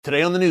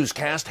Today on the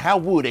newscast, how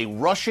would a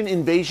Russian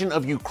invasion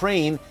of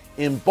Ukraine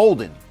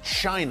embolden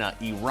China,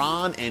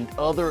 Iran, and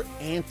other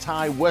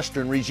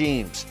anti-Western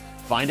regimes?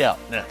 Find out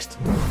next.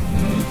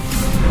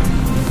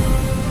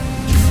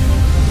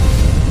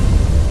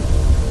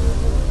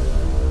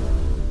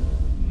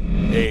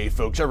 Hey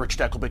folks, Eric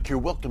Stakelbeck here.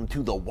 Welcome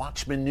to the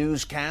Watchman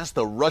Newscast.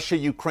 The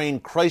Russia-Ukraine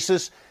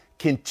crisis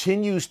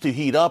continues to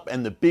heat up,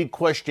 and the big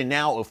question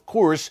now, of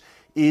course,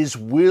 is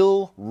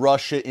will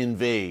Russia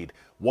invade?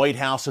 White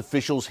House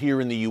officials here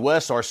in the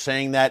U.S. are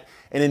saying that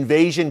an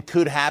invasion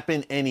could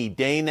happen any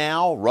day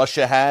now.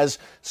 Russia has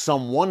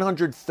some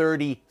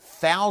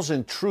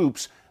 130,000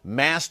 troops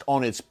massed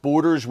on its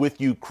borders with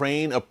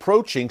Ukraine,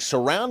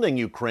 surrounding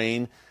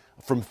Ukraine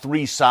from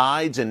three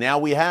sides. And now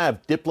we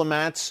have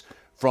diplomats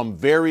from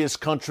various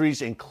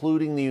countries,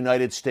 including the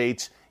United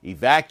States,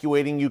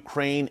 evacuating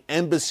Ukraine,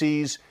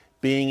 embassies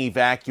being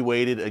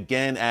evacuated,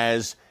 again,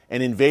 as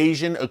an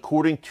invasion,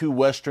 according to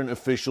Western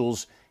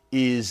officials,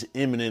 is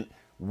imminent.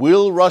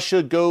 Will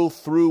Russia go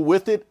through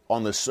with it?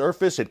 On the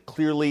surface, it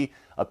clearly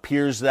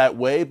appears that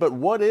way. But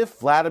what if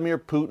Vladimir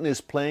Putin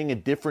is playing a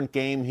different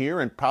game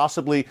here and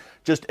possibly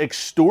just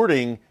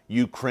extorting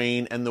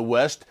Ukraine and the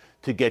West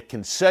to get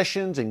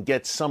concessions and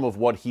get some of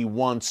what he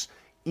wants,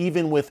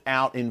 even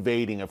without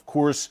invading? Of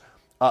course,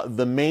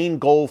 the main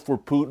goal for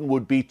Putin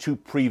would be to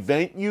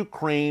prevent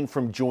Ukraine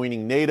from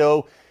joining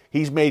NATO.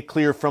 He's made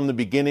clear from the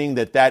beginning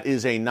that that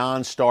is a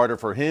non-starter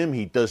for him.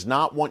 He does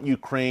not want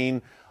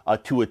Ukraine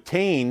to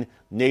attain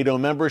NATO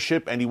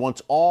membership, and he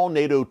wants all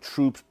NATO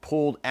troops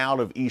pulled out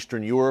of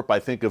Eastern Europe. I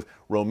think of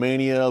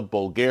Romania,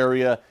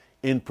 Bulgaria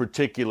in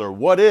particular.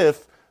 What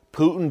if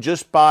Putin,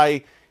 just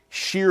by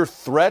sheer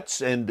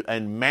threats and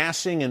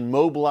massing and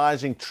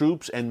mobilizing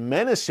troops and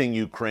menacing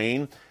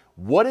Ukraine,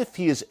 what if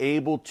he is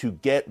able to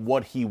get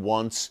what he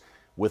wants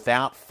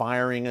without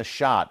firing a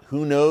shot?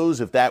 Who knows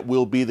if that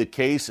will be the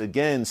case?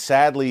 Again,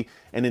 sadly,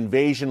 an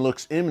invasion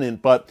looks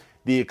imminent, but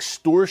the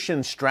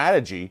extortion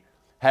strategy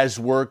has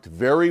worked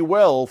very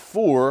well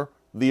for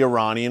the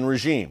Iranian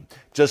regime.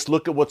 Just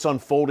look at what's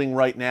unfolding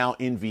right now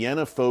in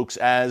Vienna, folks,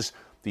 as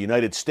the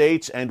United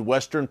States and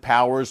Western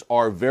powers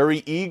are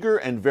very eager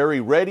and very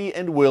ready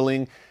and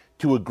willing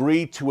to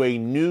agree to a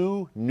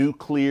new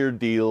nuclear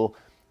deal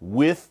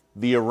with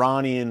the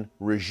Iranian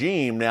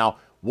regime. Now,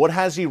 what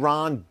has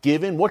Iran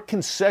given? What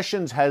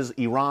concessions has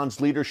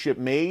Iran's leadership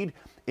made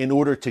in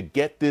order to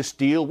get this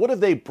deal? What have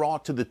they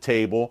brought to the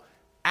table?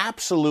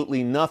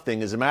 Absolutely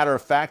nothing. As a matter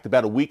of fact,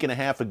 about a week and a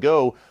half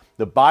ago,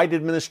 the Biden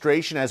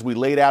administration, as we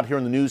laid out here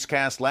in the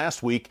newscast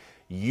last week,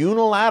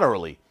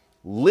 unilaterally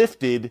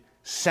lifted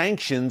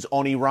sanctions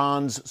on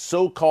Iran's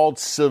so-called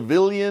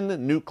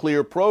civilian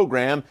nuclear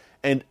program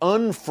and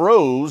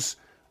unfroze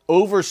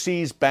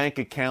overseas bank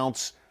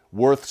accounts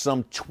worth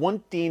some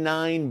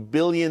 $29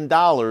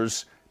 billion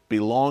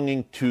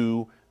belonging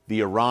to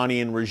the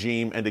Iranian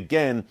regime. And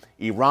again,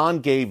 Iran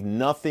gave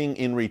nothing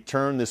in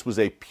return. This was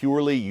a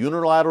purely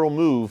unilateral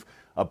move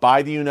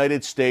by the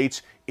United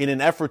States in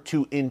an effort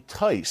to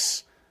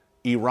entice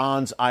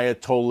Iran's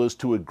ayatollahs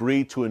to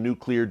agree to a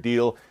nuclear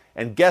deal.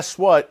 And guess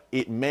what?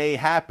 It may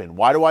happen.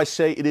 Why do I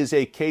say it is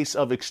a case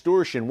of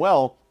extortion?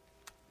 Well,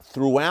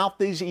 throughout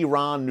these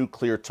Iran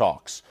nuclear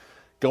talks,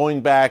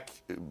 going back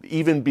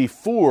even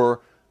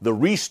before the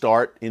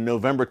restart in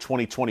November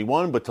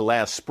 2021, but to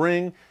last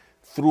spring,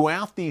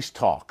 throughout these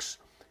talks,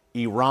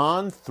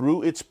 Iran,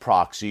 through its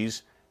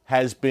proxies,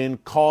 has been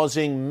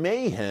causing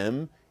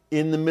mayhem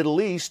in the Middle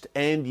East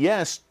and,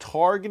 yes,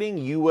 targeting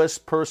U.S.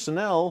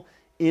 personnel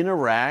in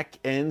Iraq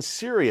and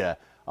Syria.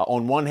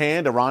 On one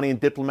hand, Iranian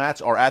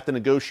diplomats are at the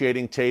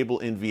negotiating table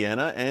in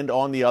Vienna, and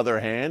on the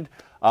other hand,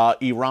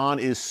 Iran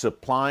is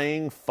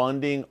supplying,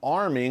 funding,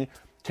 arming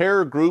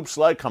terror groups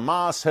like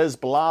Hamas,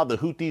 Hezbollah, the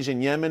Houthis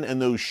in Yemen, and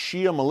those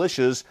Shia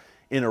militias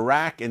in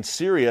Iraq and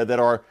Syria that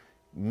are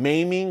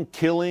maiming,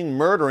 killing,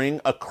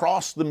 murdering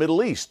across the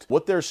Middle East.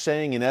 What they're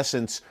saying, in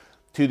essence,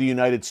 to the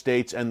United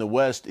States and the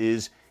West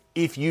is,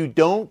 if you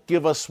don't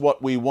give us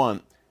what we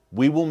want,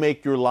 we will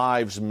make your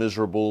lives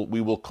miserable.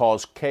 We will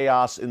cause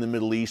chaos in the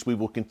Middle East. We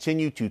will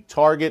continue to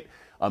target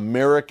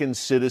American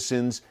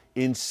citizens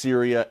in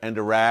Syria and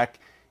Iraq.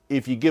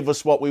 If you give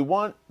us what we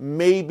want,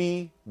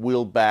 maybe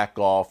we'll back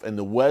off. And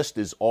the West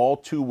is all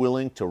too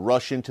willing to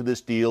rush into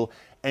this deal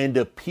and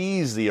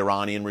appease the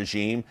Iranian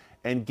regime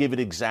and give it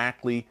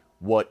exactly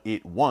what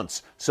it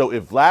wants. So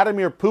if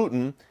Vladimir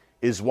Putin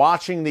is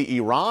watching the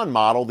Iran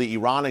model, the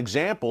Iran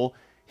example,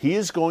 he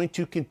is going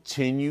to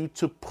continue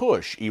to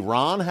push.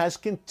 Iran has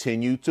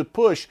continued to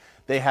push.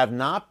 They have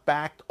not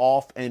backed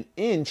off an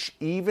inch,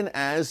 even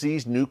as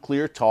these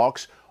nuclear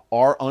talks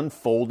are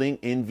unfolding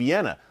in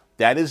Vienna.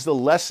 That is the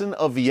lesson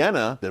of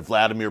Vienna that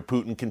Vladimir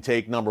Putin can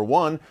take, number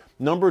one.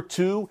 Number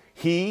two,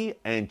 he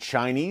and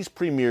Chinese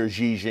Premier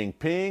Xi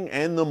Jinping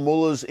and the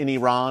mullahs in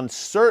Iran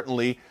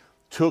certainly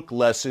took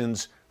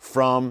lessons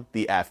from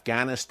the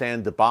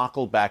Afghanistan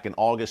debacle back in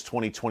August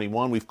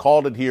 2021. We've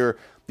called it here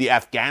the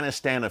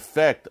Afghanistan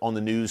effect on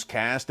the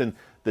newscast, and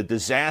the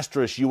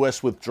disastrous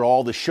U.S.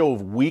 withdrawal, the show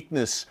of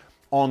weakness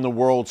on the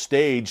world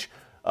stage.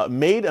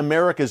 made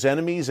America's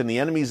enemies and the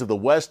enemies of the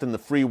West and the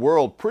free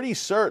world pretty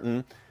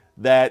certain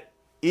that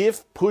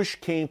if push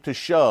came to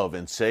shove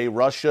and, say,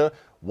 Russia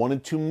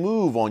wanted to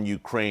move on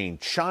Ukraine,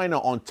 China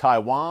on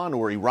Taiwan,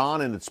 or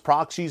Iran and its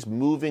proxies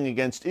moving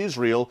against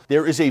Israel,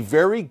 there is a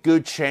very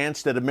good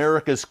chance that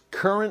America's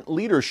current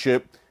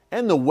leadership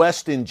and the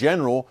West in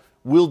general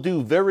will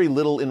do very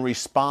little in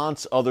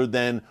response other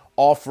than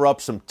offer up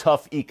some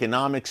tough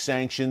economic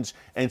sanctions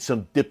and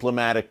some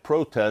diplomatic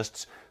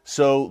protests.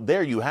 So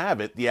there you have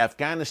it. The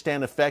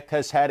Afghanistan effect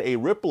has had a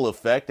ripple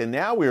effect, and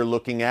now we're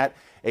looking at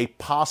a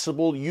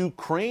possible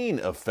Ukraine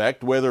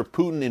effect. Whether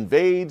Putin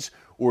invades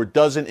or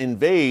doesn't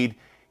invade,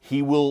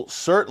 he will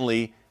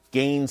certainly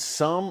gain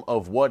some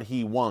of what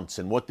he wants.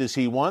 And what does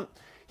he want?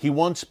 He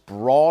wants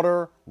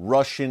broader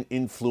Russian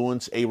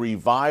influence, a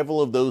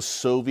revival of those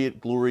Soviet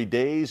glory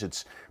days.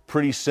 It's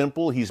pretty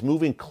simple. He's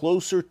moving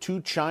closer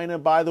to China,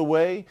 by the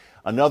way.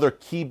 Another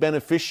key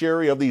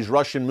beneficiary of these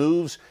Russian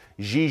moves,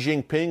 Xi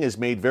Jinping, has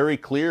made very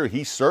clear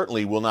he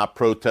certainly will not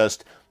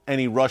protest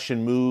any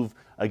Russian move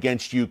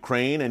against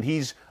Ukraine. And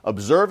he's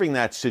observing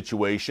that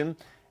situation,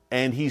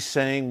 and he's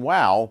saying,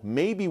 wow,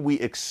 maybe we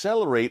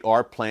accelerate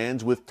our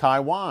plans with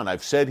Taiwan.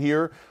 I've said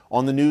here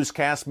on the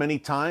newscast many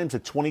times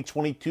that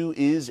 2022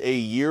 is a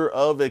year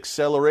of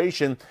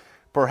acceleration.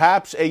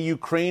 Perhaps a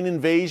Ukraine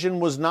invasion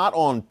was not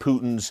on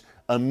Putin's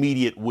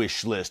immediate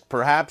wish list.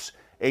 Perhaps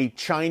a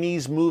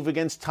Chinese move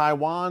against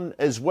Taiwan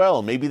as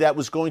well. Maybe that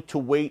was going to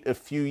wait a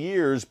few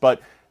years,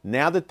 but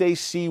now that they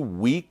see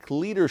weak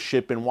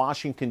leadership in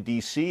Washington,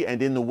 D.C.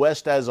 and in the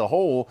West as a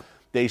whole,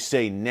 they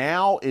say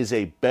now is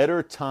a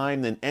better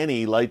time than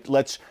any.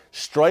 Let's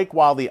strike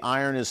while the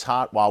iron is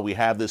hot, while we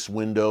have this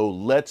window.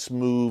 Let's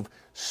move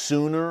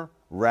sooner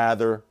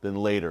rather than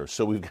later.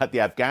 So we've got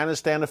the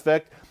Afghanistan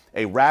effect,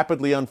 a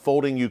rapidly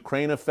unfolding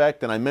Ukraine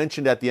effect, and I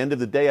mentioned at the end of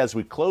the day as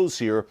we close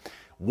here,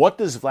 what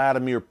does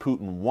Vladimir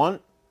Putin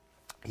want?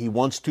 He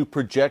wants to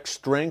project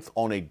strength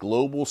on a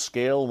global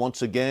scale.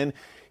 Once again,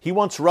 he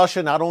wants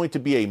Russia not only to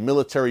be a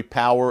military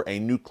power, a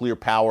nuclear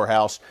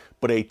powerhouse,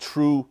 but a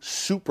true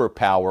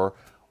superpower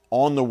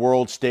on the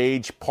world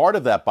stage. Part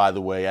of that, by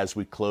the way, as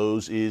we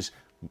close, is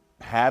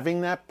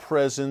having that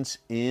presence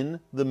in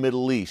the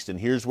Middle East.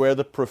 And here's where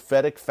the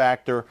prophetic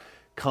factor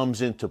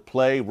comes into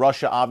play.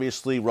 Russia,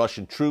 obviously,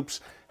 Russian troops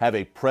have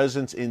a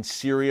presence in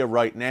Syria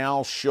right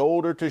now,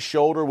 shoulder to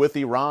shoulder with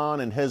Iran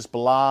and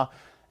Hezbollah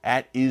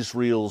at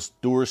Israel's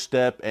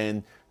doorstep.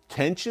 And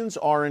tensions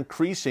are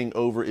increasing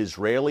over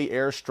Israeli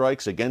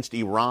airstrikes against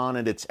Iran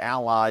and its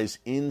allies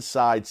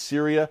inside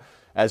Syria.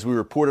 As we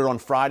reported on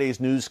Friday's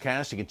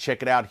newscast, you can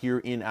check it out here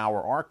in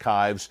our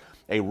archives,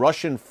 a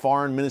Russian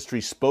foreign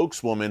ministry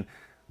spokeswoman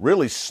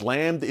really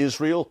slammed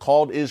Israel,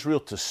 called Israel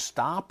to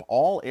stop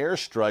all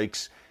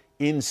airstrikes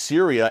in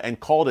Syria and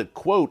called it,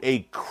 quote, a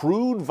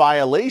crude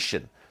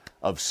violation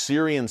of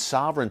Syrian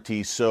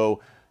sovereignty.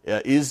 So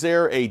is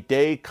there a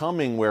day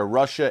coming where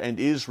Russia and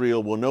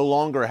Israel will no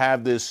longer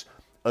have this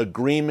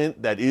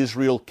agreement that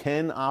Israel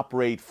can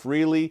operate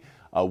freely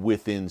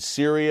within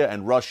Syria,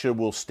 and Russia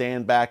will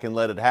stand back and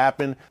let it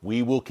happen?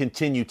 We will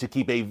continue to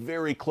keep a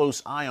very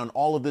close eye on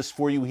all of this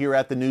for you here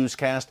at the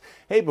newscast.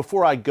 Hey,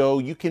 before I go,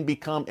 you can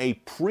become a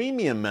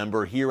premium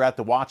member here at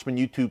the Watchman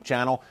YouTube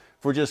channel.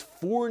 For just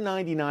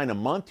 $4.99 a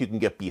month, you can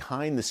get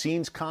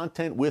behind-the-scenes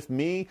content with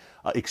me,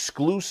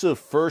 exclusive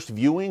first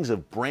viewings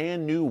of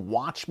brand new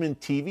Watchmen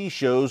TV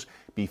shows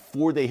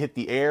before they hit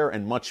the air,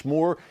 and much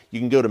more.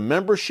 You can go to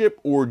membership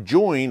or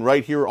join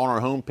right here on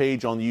our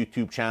homepage on the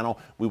YouTube channel.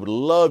 We would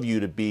love you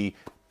to be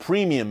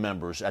premium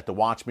members at the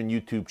Watchmen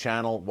YouTube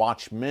channel.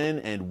 Watch men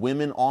and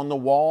women on the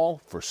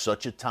wall for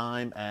such a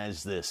time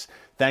as this.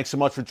 Thanks so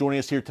much for joining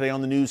us here today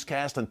on the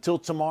newscast. Until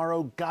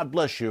tomorrow, God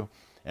bless you,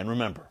 and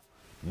remember,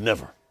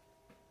 never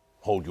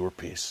hold your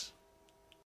peace.